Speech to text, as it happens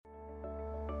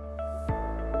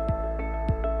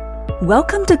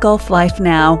Welcome to Gulf Life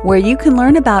Now, where you can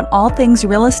learn about all things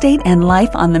real estate and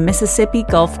life on the Mississippi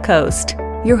Gulf Coast.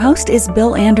 Your host is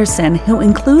Bill Anderson, who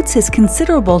includes his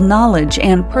considerable knowledge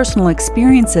and personal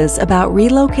experiences about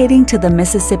relocating to the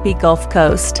Mississippi Gulf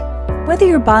Coast. Whether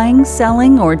you're buying,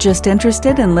 selling, or just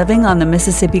interested in living on the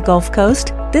Mississippi Gulf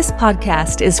Coast, this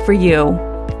podcast is for you.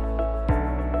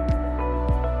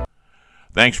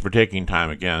 Thanks for taking time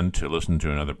again to listen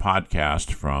to another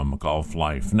podcast from Gulf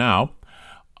Life Now.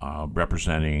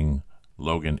 Representing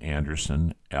Logan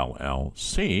Anderson,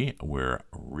 LLC. We're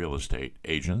real estate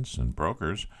agents and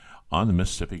brokers on the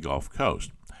Mississippi Gulf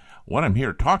Coast. What I'm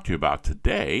here to talk to you about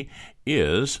today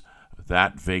is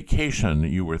that vacation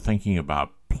you were thinking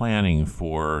about planning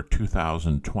for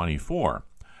 2024.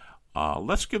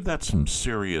 Let's give that some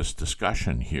serious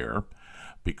discussion here,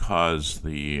 because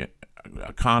the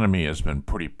economy has been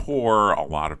pretty poor. A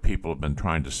lot of people have been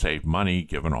trying to save money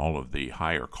given all of the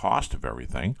higher cost of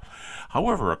everything.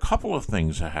 However, a couple of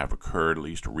things have occurred, at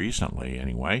least recently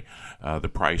anyway. The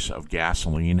price of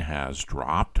gasoline has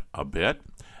dropped a bit,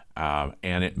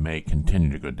 and it may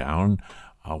continue to go down.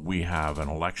 We have an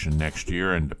election next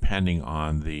year, and depending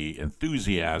on the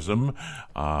enthusiasm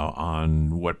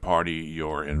on what party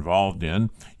you're involved in,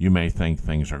 you may think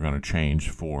things are going to change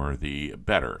for the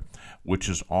better, which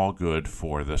is all good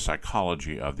for the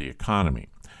psychology of the economy.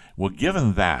 Well,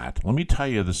 given that, let me tell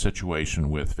you the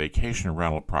situation with vacation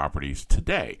rental properties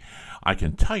today. I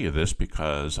can tell you this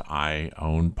because I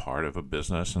own part of a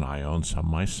business and I own some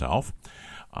myself,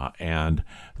 and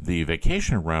the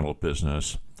vacation rental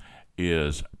business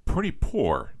is pretty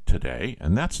poor today,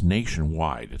 and that's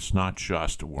nationwide. It's not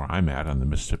just where I'm at on the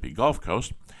Mississippi Gulf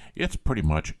Coast. It's pretty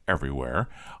much everywhere.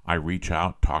 I reach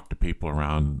out, talk to people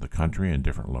around the country in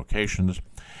different locations,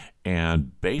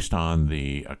 and based on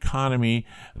the economy,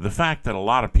 the fact that a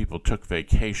lot of people took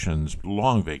vacations,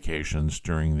 long vacations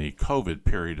during the COVID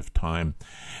period of time,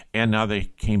 and now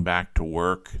they came back to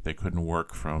work. They couldn't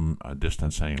work from a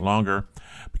distance any longer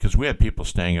because we had people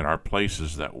staying at our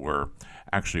places that were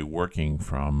actually working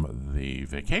from the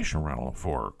vacation rental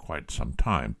for quite some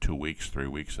time, 2 weeks, 3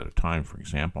 weeks at a time, for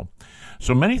example.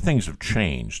 So many things have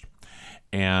changed,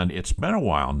 and it's been a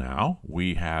while now.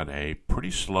 We had a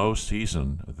pretty slow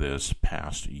season this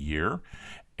past year,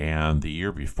 and the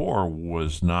year before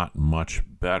was not much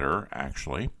better,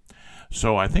 actually.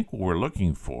 So I think what we're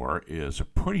looking for is a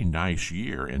pretty nice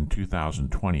year in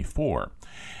 2024.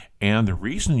 And the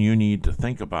reason you need to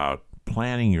think about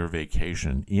planning your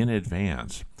vacation in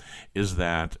advance is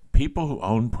that people who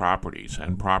own properties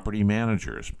and property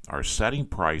managers are setting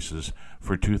prices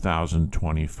for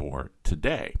 2024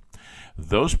 today.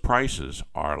 Those prices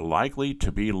are likely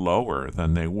to be lower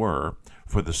than they were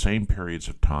for the same periods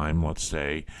of time, let's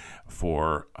say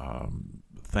for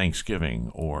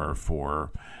Thanksgiving or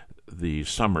for the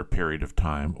summer period of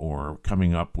time or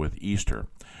coming up with Easter.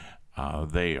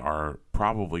 They are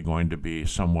probably going to be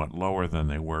somewhat lower than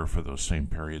they were for those same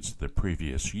periods the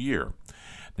previous year.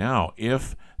 Now,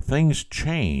 if things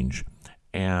change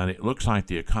and it looks like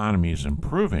the economy is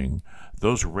improving,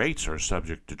 those rates are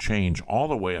subject to change all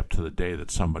the way up to the day that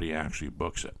somebody actually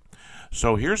books it.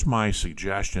 So here's my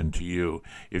suggestion to you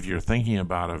if you're thinking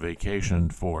about a vacation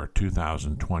for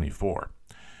 2024.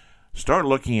 Start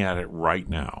looking at it right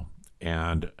now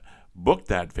and book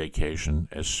that vacation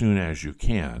as soon as you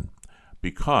can,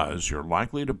 because you're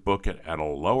likely to book it at a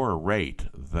lower rate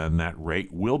than that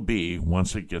rate will be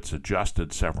once it gets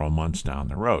adjusted several months down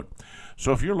the road.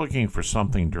 So if you're looking for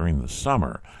something during the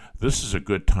summer, this is a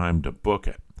good time to book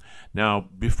it. Now,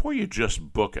 before you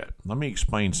just book it, let me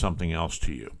explain something else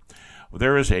to you.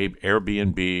 There is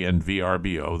Airbnb and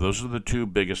VRBO. Those are the two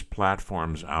biggest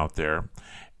platforms out there,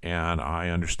 and I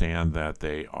understand that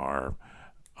they are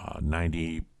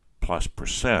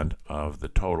 90+% of the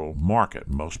total market.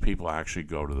 Most people actually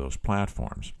go to those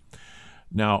platforms.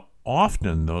 Now,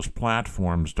 often those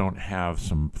platforms don't have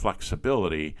some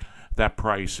flexibility. That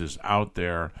price is out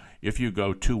there. If you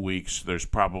go 2 weeks, there's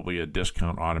probably a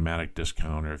discount, automatic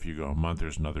discount, or if you go a month,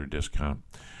 there's another discount.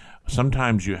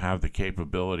 Sometimes you have the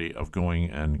capability of going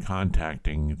and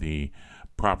contacting the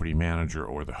property manager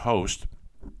or the host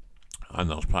on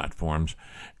those platforms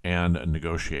and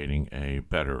negotiating a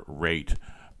better rate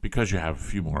because you have a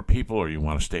few more people or you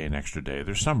want to stay an extra day.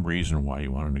 There's some reason why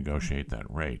you want to negotiate that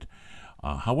rate.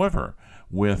 However,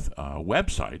 with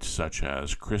websites such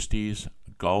as Christie's,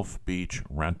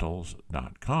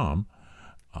 GulfBeachRentals.com,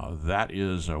 that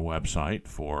is a website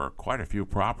for quite a few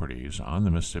properties on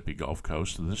the Mississippi Gulf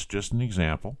Coast. This is just an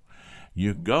example.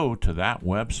 You go to that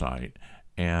website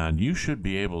and you should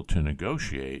be able to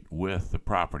negotiate with the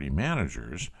property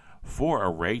managers for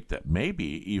a rate that may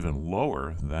be even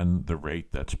lower than the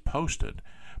rate that's posted,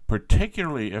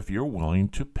 particularly if you're willing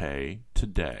to pay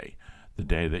today, the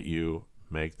day that you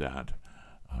make that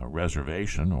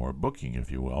reservation or booking, if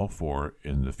you will, for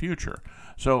in the future.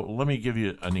 So let me give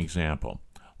you an example.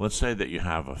 Let's say that you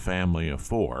have a family of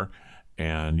 4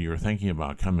 and you're thinking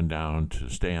about coming down to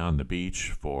stay on the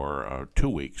beach for 2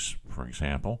 weeks, for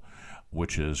example,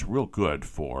 which is real good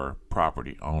for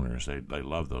property owners. They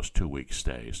love those 2-week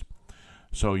stays.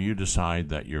 So you decide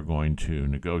that you're going to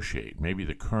negotiate. Maybe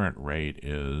the current rate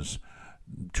is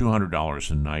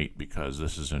 $200 a night because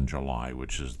this is in July,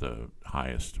 which is the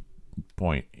highest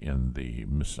point on the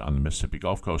Mississippi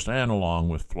Gulf Coast, and along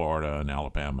with Florida and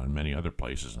Alabama and many other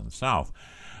places in the South.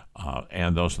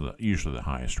 And those are usually the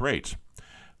highest rates.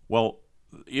 Well,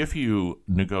 if you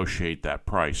negotiate that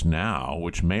price now,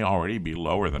 which may already be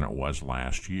lower than it was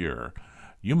last year,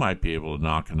 you might be able to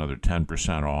knock another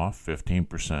 10% off,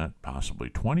 15%, possibly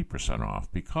 20%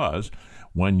 off, because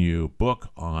when you book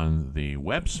on the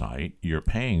website, you're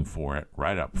paying for it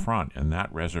right up front, and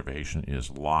that reservation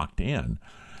is locked in.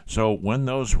 So when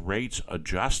those rates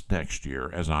adjust next year,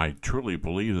 as I truly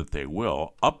believe that they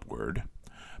will, upward,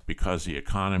 because the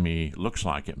economy looks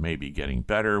like it may be getting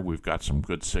better. We've got some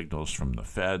good signals from the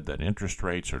Fed that interest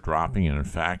rates are dropping, and in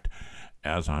fact,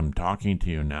 as I'm talking to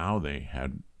you now, they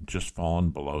had just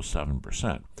fallen below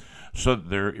 7%. So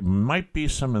there might be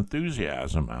some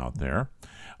enthusiasm out there.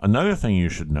 Another thing you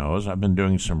should know is I've been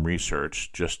doing some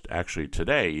research just actually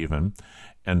today even,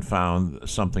 and found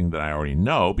something that I already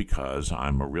know because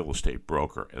I'm a real estate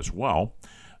broker as well,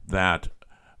 that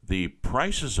the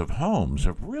prices of homes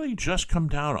have really just come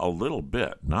down a little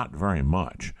bit, not very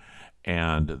much.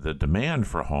 And the demand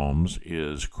for homes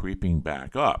is creeping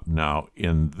back up. Now,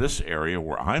 in this area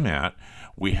where I'm at,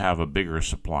 we have a bigger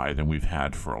supply than we've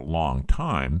had for a long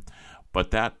time,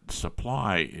 but that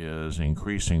supply is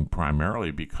increasing primarily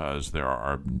because there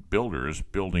are builders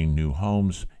building new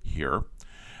homes here.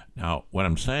 Now, what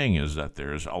I'm saying is that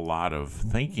there's a lot of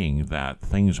thinking that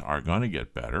things are going to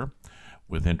get better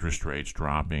with interest rates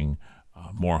dropping,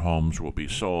 more homes will be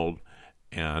sold,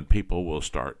 and people will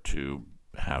start to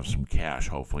have some cash,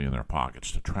 hopefully, in their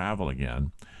pockets to travel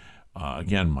again.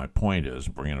 Again, my point is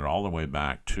bringing it all the way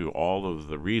back to all of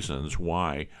the reasons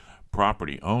why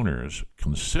property owners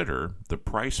consider the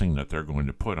pricing that they're going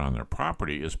to put on their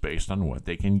property is based on what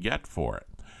they can get for it.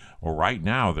 Well, right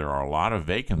now, there are a lot of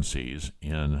vacancies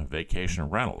in vacation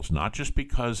rentals, not just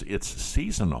because it's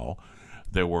seasonal.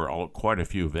 There were quite a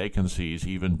few vacancies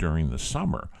even during the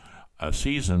summer, a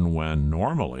season when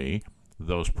normally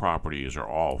those properties are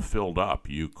all filled up.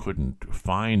 You couldn't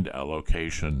find a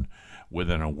location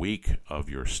within a week of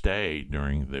your stay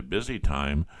during the busy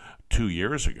time 2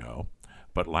 years ago,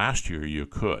 but last year you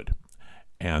could.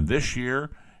 And this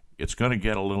year, it's going to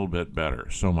get a little bit better.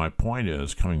 So my point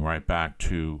is, coming right back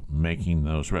to making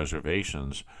those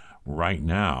reservations right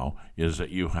now, is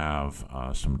that you have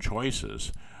some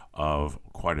choices of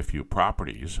quite a few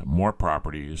properties, more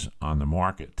properties on the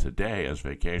market today as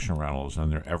vacation rentals than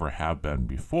there ever have been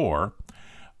before.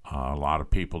 A lot of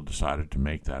people decided to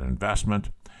make that investment.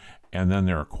 And then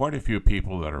there are quite a few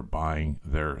people that are buying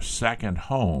their second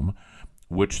home,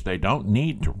 which they don't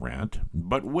need to rent,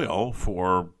 but will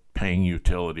for paying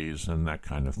utilities and that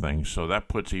kind of thing. So that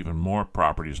puts even more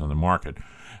properties on the market.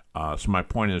 So my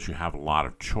point is you have a lot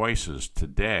of choices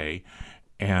today,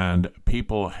 and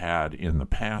people had in the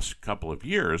past couple of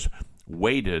years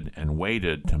waited and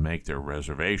waited to make their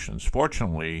reservations.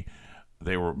 Fortunately,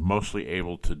 they were mostly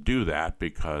able to do that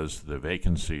because the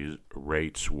vacancy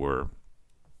rates were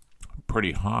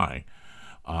pretty high.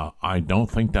 I don't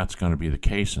think that's going to be the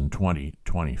case in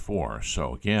 2024.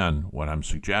 So again, what I'm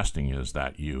suggesting is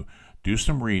that you do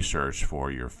some research for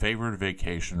your favorite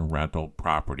vacation rental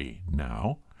property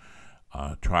now.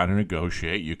 Try to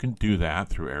negotiate. You can do that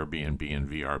through Airbnb and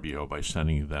VRBO by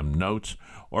sending them notes,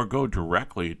 or go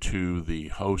directly to the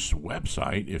host's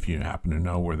website if you happen to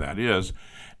know where that is,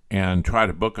 and try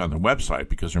to book on the website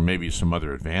because there may be some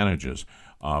other advantages.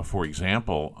 For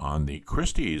example, on the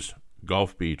Christie's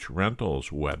Gulf Beach Rentals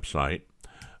website,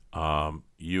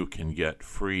 you can get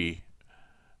free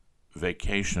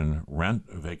vacation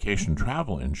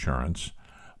travel insurance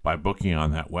by booking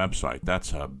on that website.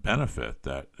 That's a benefit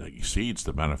that exceeds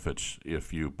the benefits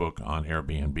if you book on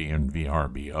Airbnb and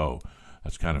VRBO.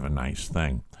 That's kind of a nice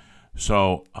thing.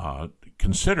 So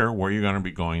consider where you're going to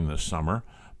be going this summer.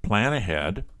 Plan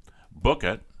ahead, book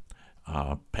it,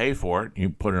 pay for it. You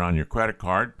put it on your credit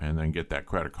card and then get that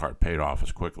credit card paid off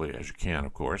as quickly as you can,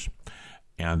 of course.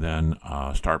 And then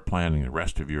start planning the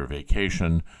rest of your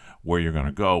vacation, where you're going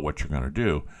to go, what you're going to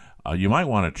do. You might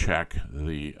want to check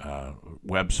the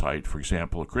website, for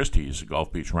example, Christie's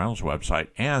Gulf Beach Rentals website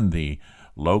and the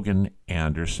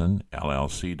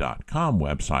LoganAndersonLLC.com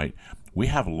website. We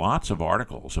have lots of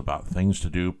articles about things to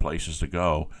do, places to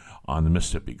go on the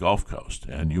Mississippi Gulf Coast,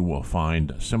 and you will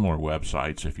find similar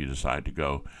websites if you decide to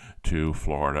go to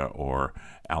Florida or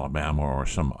Alabama or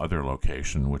some other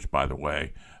location, which, by the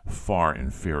way, far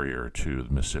inferior to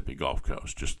the Mississippi Gulf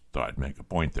Coast. Just thought I'd make a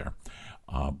point there.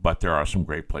 But there are some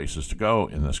great places to go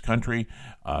in this country.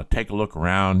 Take a look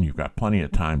around. You've got plenty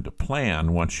of time to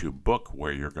plan once you book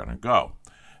where you're going to go.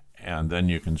 And then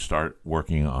you can start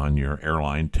working on your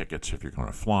airline tickets if you're going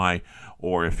to fly,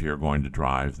 or if you're going to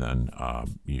drive, then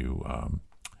you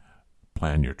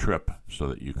plan your trip so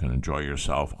that you can enjoy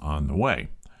yourself on the way.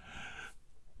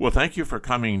 Well, thank you for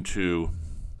coming to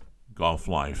Gulf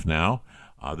Life Now.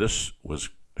 This was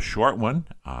a short one.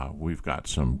 We've got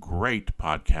some great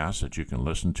podcasts that you can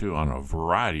listen to on a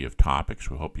variety of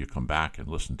topics. We hope you come back and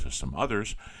listen to some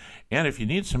others. And if you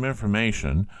need some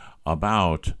information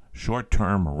about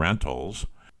short-term rentals,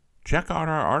 check out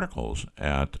our articles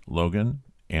at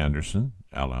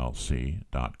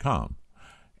LoganAndersonLLC.com.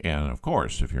 And, of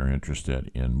course, if you're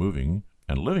interested in moving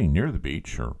and living near the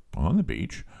beach or on the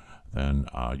beach, then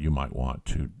you might want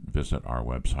to visit our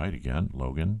website again,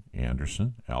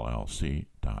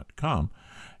 LoganAndersonLLC.com,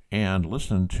 and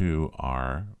listen to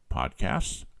our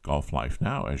podcasts, Gulf Life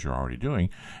Now, as you're already doing.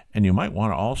 And you might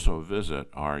want to also visit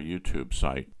our YouTube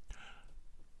site,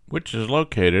 which is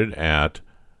located at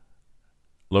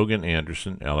Logan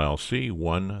Anderson LLC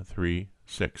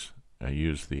 136. I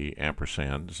use the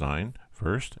ampersand sign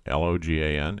first,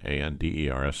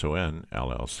 LOGANANDERSON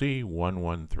LLC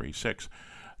 1136.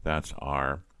 That's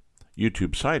our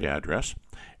YouTube site address.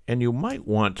 And you might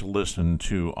want to listen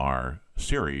to our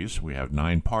series. We have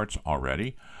 9 parts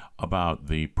already about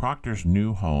the Proctor's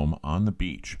new home on the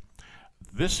beach.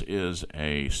 This is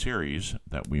a series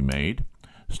that we made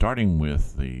starting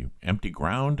with the empty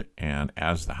ground and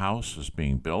as the house is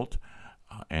being built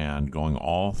and going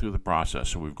all through the process.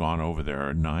 So we've gone over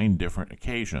there 9 different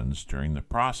occasions during the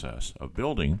process of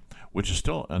building, which is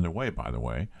still underway, by the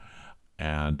way.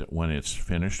 And when it's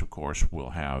finished, of course,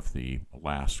 we'll have the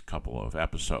last couple of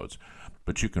episodes.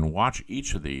 But you can watch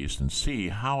each of these and see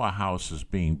how a house is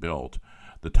being built,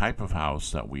 the type of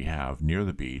house that we have near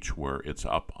the beach where it's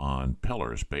up on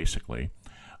pillars, basically,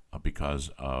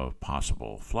 because of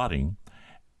possible flooding.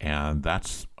 And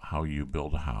that's how you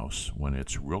build a house when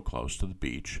it's real close to the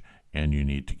beach and you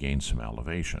need to gain some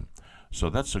elevation. So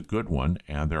that's a good one,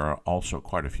 and there are also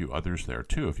quite a few others there,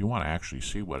 too. If you want to actually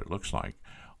see what it looks like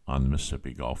on the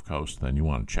Mississippi Gulf Coast, then you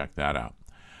want to check that out.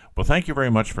 Well, thank you very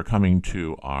much for coming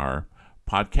to our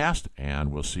podcast,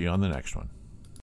 and we'll see you on the next one.